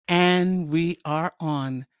And we are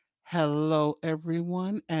on. Hello,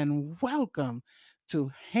 everyone, and welcome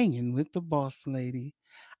to Hanging with the Boss Lady.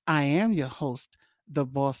 I am your host, the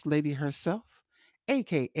Boss Lady herself,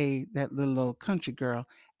 aka that little old country girl,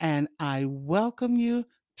 and I welcome you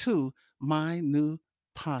to my new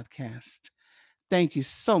podcast. Thank you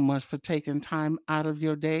so much for taking time out of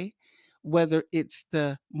your day, whether it's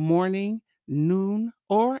the morning, noon,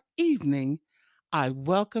 or evening. I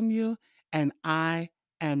welcome you and I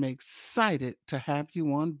am excited to have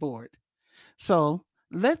you on board. So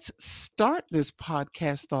let's start this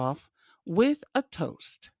podcast off with a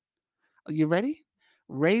toast. Are you ready?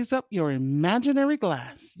 Raise up your imaginary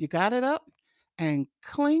glass. You got it up? And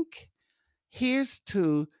clink. Here's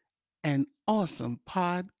to an awesome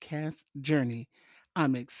podcast journey.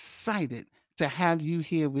 I'm excited to have you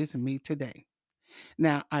here with me today.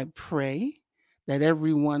 Now, I pray that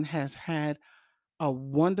everyone has had a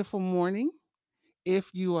wonderful morning.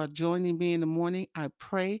 If you are joining me in the morning, I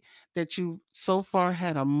pray that you so far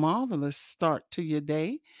had a marvelous start to your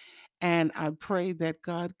day. And I pray that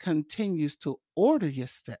God continues to order your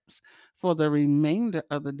steps for the remainder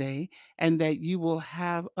of the day and that you will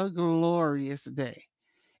have a glorious day.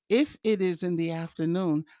 If it is in the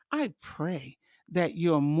afternoon, I pray that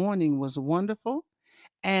your morning was wonderful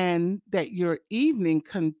and that your evening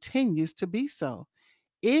continues to be so.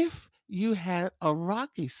 If you had a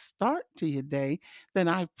rocky start to your day, then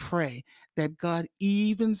I pray that God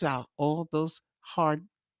evens out all those hard,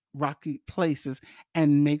 rocky places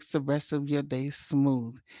and makes the rest of your day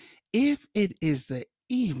smooth. If it is the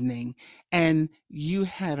evening and you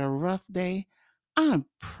had a rough day, I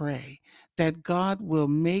pray that God will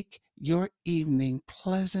make your evening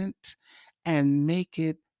pleasant and make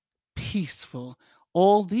it peaceful.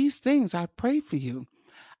 All these things I pray for you.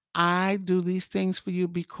 I do these things for you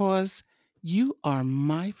because you are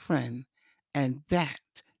my friend, and that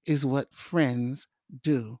is what friends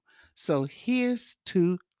do. So here's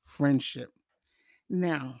to friendship.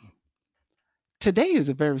 Now, today is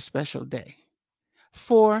a very special day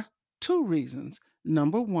for two reasons.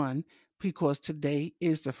 Number one, because today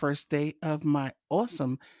is the first day of my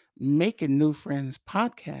awesome Making New Friends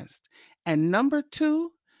podcast. And number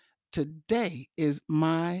two, today is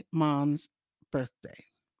my mom's birthday.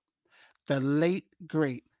 The late,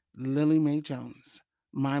 great Lily Mae Jones,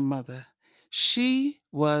 my mother. She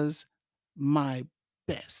was my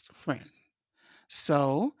best friend.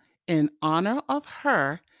 So, in honor of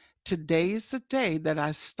her, today is the day that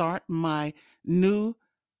I start my new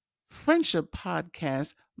friendship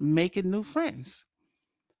podcast, Making New Friends.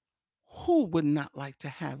 Who would not like to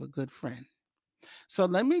have a good friend? So,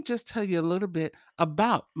 let me just tell you a little bit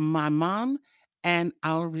about my mom and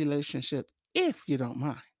our relationship, if you don't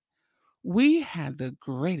mind. We had the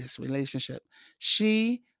greatest relationship.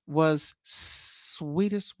 She was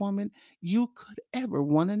sweetest woman you could ever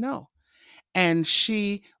want to know. And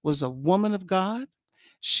she was a woman of God.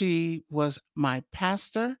 She was my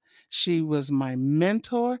pastor. She was my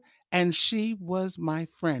mentor and she was my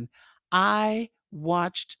friend. I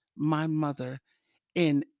watched my mother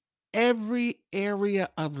in every area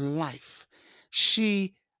of life.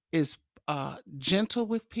 She is gentle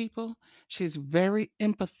with people. She's very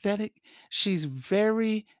empathetic.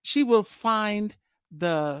 She will find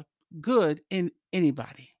the good in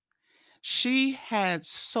anybody. She had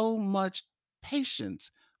so much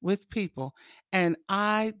patience with people, and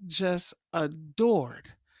I just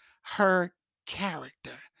adored her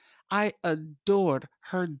character. I adored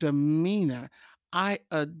her demeanor. I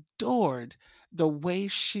adored the way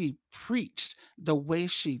she preached, the way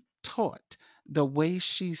she taught, the way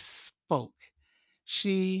she spoke.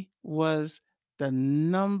 She was the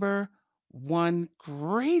number one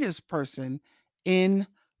greatest person in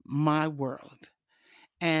my world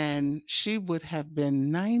and she would have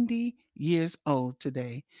been 90 years old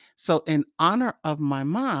today. So, in honor of my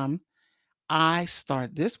mom, I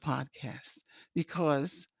start this podcast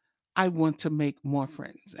because I want to make more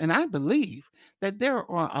friends. And I believe that there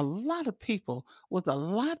are a lot of people with a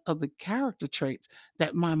lot of the character traits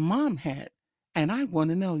that my mom had. And I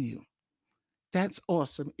want to know you. That's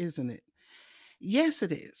awesome, isn't it? Yes,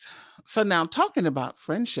 it is. So, now talking about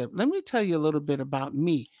friendship, let me tell you a little bit about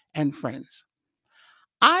me and friends.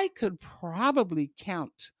 I could probably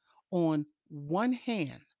count on one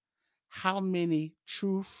hand how many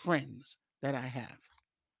true friends that I have,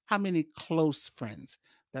 how many close friends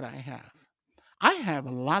that I have. I have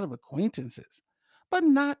a lot of acquaintances, but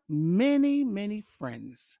not many, many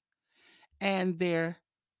friends. And there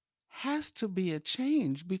has to be a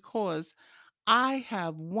change because I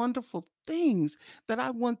have wonderful things that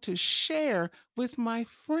I want to share with my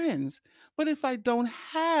friends. But if I don't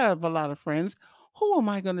have a lot of friends, Who am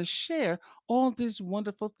I going to share all these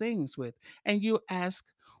wonderful things with? And you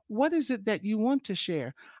ask, what is it that you want to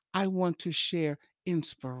share? I want to share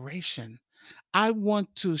inspiration. I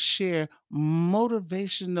want to share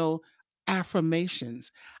motivational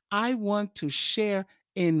affirmations. I want to share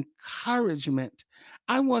encouragement.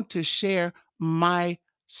 I want to share my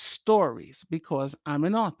stories because I'm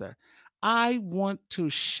an author. I want to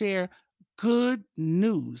share good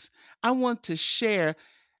news. I want to share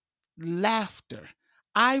laughter.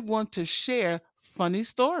 I want to share funny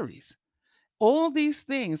stories. All these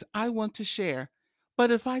things I want to share.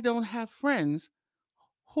 But if I don't have friends,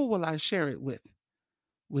 who will I share it with?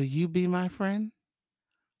 Will you be my friend?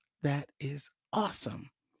 That is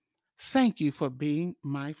awesome. Thank you for being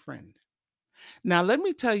my friend. Now, let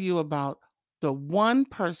me tell you about the one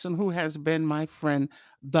person who has been my friend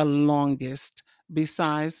the longest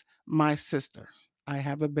besides my sister. I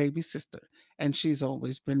have a baby sister, and she's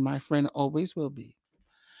always been my friend, always will be.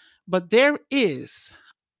 But there is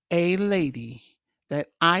a lady that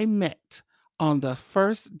I met on the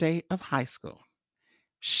first day of high school.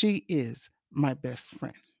 She is my best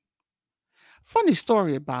friend. Funny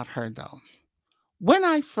story about her, though. When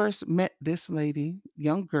I first met this lady,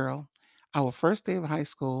 young girl, our first day of high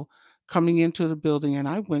school, coming into the building, and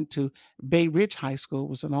I went to Bay Ridge High School, it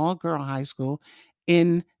was an all girl high school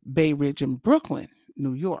in Bay Ridge in Brooklyn,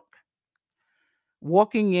 New York.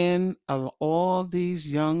 Walking in of all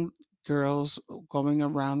these young girls going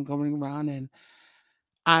around, and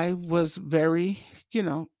I was very,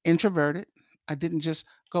 introverted. I didn't just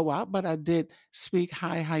go out, but I did speak,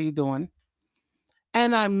 hi, how you doing?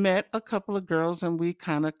 And I met a couple of girls and we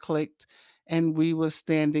kind of clicked and we were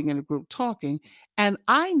standing in a group talking. And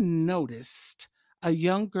I noticed a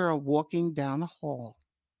young girl walking down the hall.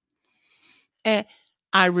 And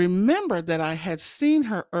I remember that I had seen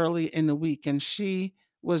her early in the week and she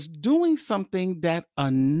was doing something that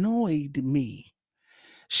annoyed me.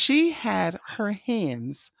 She had her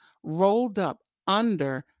hands rolled up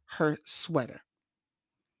under her sweater.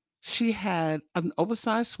 She had an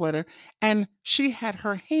oversized sweater and she had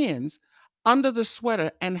her hands under the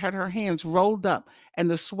sweater and had her hands rolled up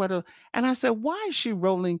and the sweater. And I said, why is she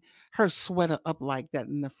rolling her sweater up like that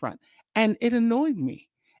in the front? And it annoyed me.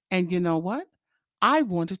 And you know what? I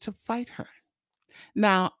wanted to fight her.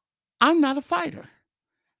 Now, I'm not a fighter.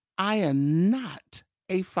 I am not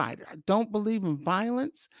a fighter. I don't believe in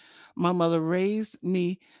violence. My mother raised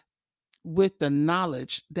me with the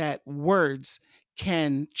knowledge that words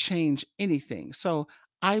can change anything. So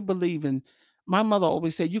I believe in, my mother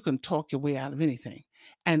always said, you can talk your way out of anything.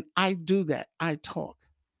 And I do that. I talk.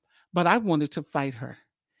 But I wanted to fight her.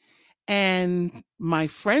 And my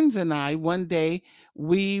friends and I, one day,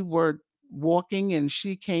 we were walking and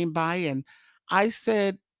she came by and I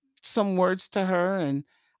said some words to her. And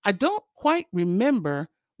I don't quite remember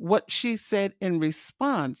what she said in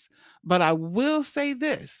response, but I will say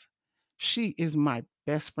this: she is my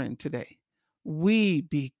best friend today. We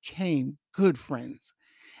became good friends.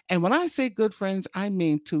 And when I say good friends, I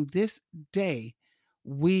mean to this day,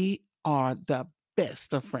 we are the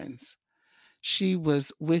best of friends. She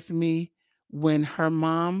was with me when her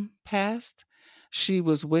mom passed. She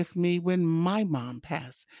was with me when my mom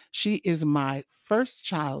passed. She is my first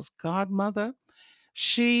child's godmother.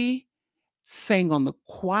 She sang on the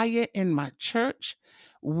choir in my church.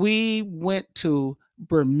 We went to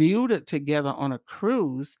Bermuda together on a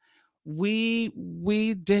cruise. We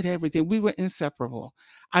did everything. We were inseparable.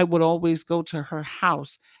 I would always go to her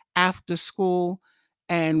house after school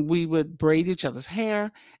and we would braid each other's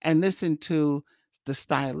hair and listen to the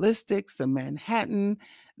Stylistics, the Manhattan,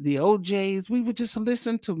 the OJs. We would just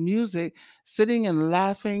listen to music, sitting and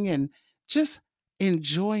laughing and just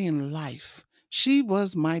enjoying life. She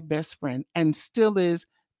was my best friend and still is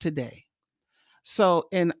today. So,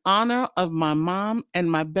 in honor of my mom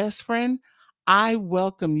and my best friend, I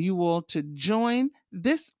welcome you all to join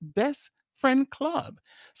this best friend club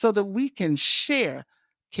so that we can share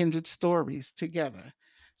kindred stories together.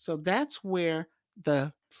 So, that's where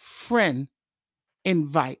the friend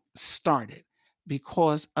invite started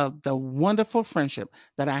because of the wonderful friendship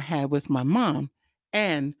that I had with my mom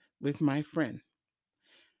and with my friend.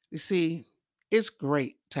 You see, it's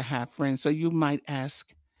great to have friends. So you might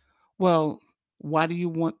ask, well, why do you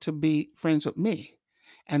want to be friends with me?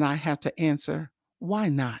 And I have to answer, why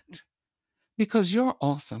not? Because you're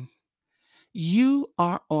awesome. You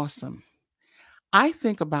are awesome. I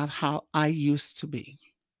think about how I used to be.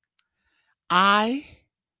 I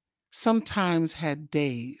sometimes had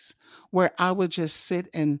days where I would just sit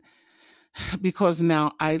and because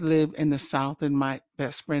now I live in the South and my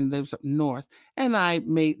best friend lives up north, and I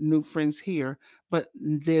made new friends here, but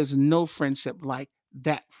there's no friendship like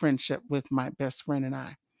that friendship with my best friend and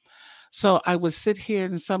I. So I would sit here,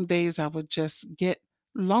 and some days I would just get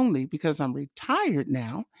lonely because I'm retired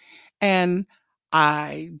now and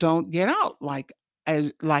I don't get out like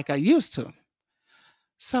I used to.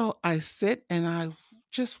 So I sit and I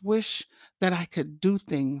just wish that I could do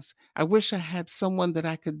things. I wish I had someone that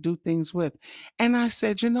I could do things with. And I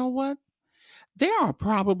said, you know what? There are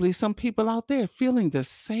probably some people out there feeling the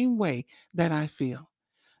same way that I feel.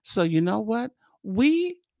 So, you know what?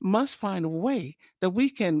 We must find a way that we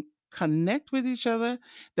can connect with each other,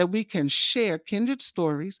 that we can share kindred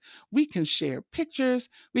stories, we can share pictures,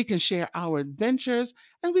 we can share our adventures,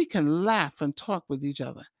 and we can laugh and talk with each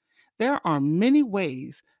other. There are many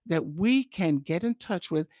ways that we can get in touch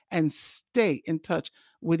with and stay in touch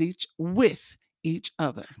with each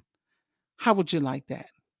other. How would you like that?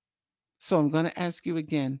 So I'm going to ask you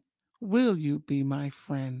again, will you be my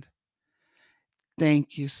friend?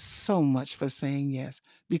 Thank you so much for saying yes,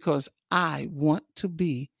 because I want to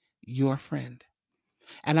be your friend.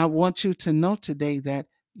 And I want you to know today that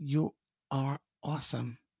you are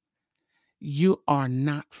awesome. You are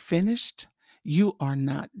not finished. You are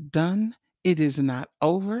not done. It is not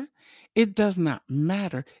over. It does not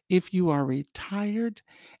matter if you are retired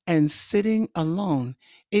and sitting alone.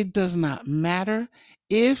 It does not matter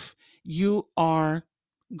if you are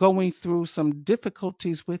going through some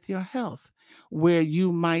difficulties with your health where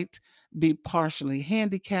you might be partially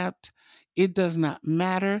handicapped. It does not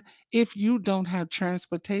matter if you don't have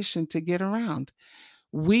transportation to get around.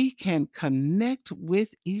 We can connect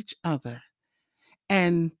with each other,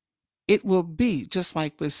 and it will be just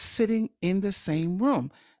like we're sitting in the same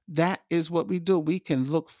room. That is what we do. We can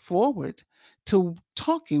look forward to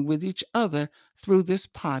talking with each other through this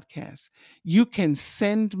podcast. You can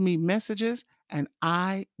send me messages and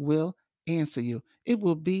I will answer you. It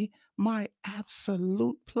will be my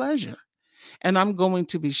absolute pleasure. And I'm going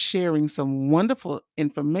to be sharing some wonderful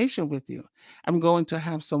information with you. I'm going to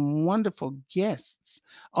have some wonderful guests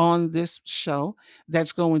on this show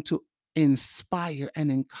that's going to inspire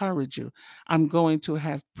and encourage you. I'm going to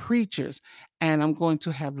have preachers and I'm going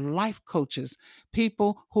to have life coaches,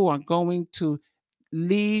 people who are going to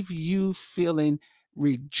leave you feeling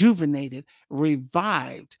rejuvenated,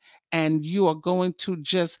 revived, and you are going to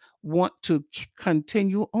just want to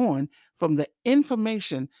continue on from the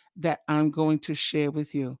information that I'm going to share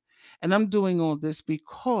with you. And I'm doing all this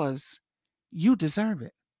because you deserve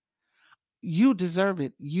it. You deserve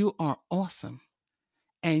it. You are awesome.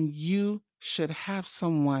 And you should have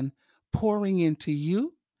someone pouring into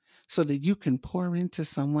you so that you can pour into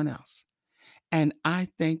someone else. And I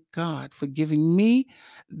thank God for giving me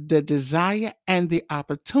the desire and the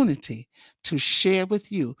opportunity to share with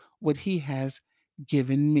you what He has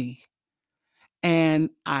given me.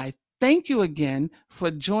 And I thank you again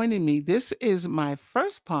for joining me. This is my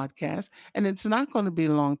first podcast, and it's not going to be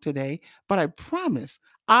long today, but I promise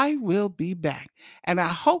I will be back. And I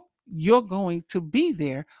hope you're going to be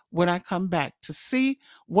there when I come back to see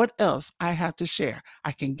what else I have to share.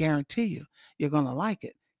 I can guarantee you, you're going to like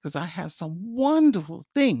it because I have some wonderful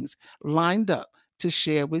things lined up to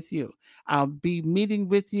share with you. I'll be meeting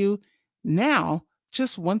with you now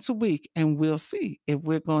just once a week, and we'll see if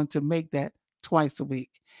we're going to make that twice a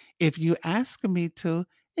week. If you ask me to,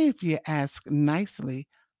 if you ask nicely,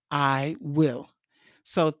 I will.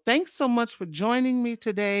 So thanks so much for joining me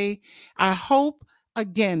today. I hope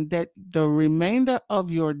again that the remainder of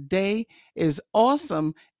your day is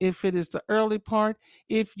awesome. If it is the early part,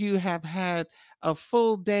 if you have had a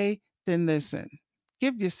full day, then listen,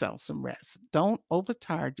 give yourself some rest. Don't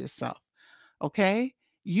overtire yourself. Okay?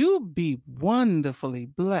 You be wonderfully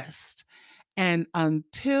blessed. And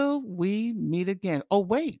until we meet again, oh,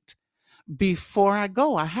 wait, before I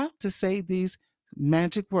go, I have to say these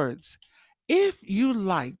magic words. If you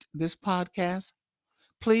liked this podcast,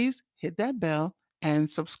 please hit that bell and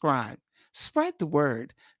subscribe. Spread the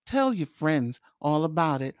word. Tell your friends all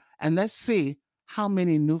about it. And let's see how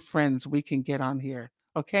many new friends we can get on here.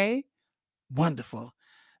 Okay? Wonderful.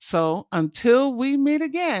 So until we meet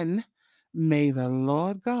again, may the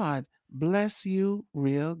Lord God bless you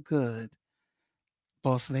real good.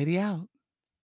 Boss Lady out.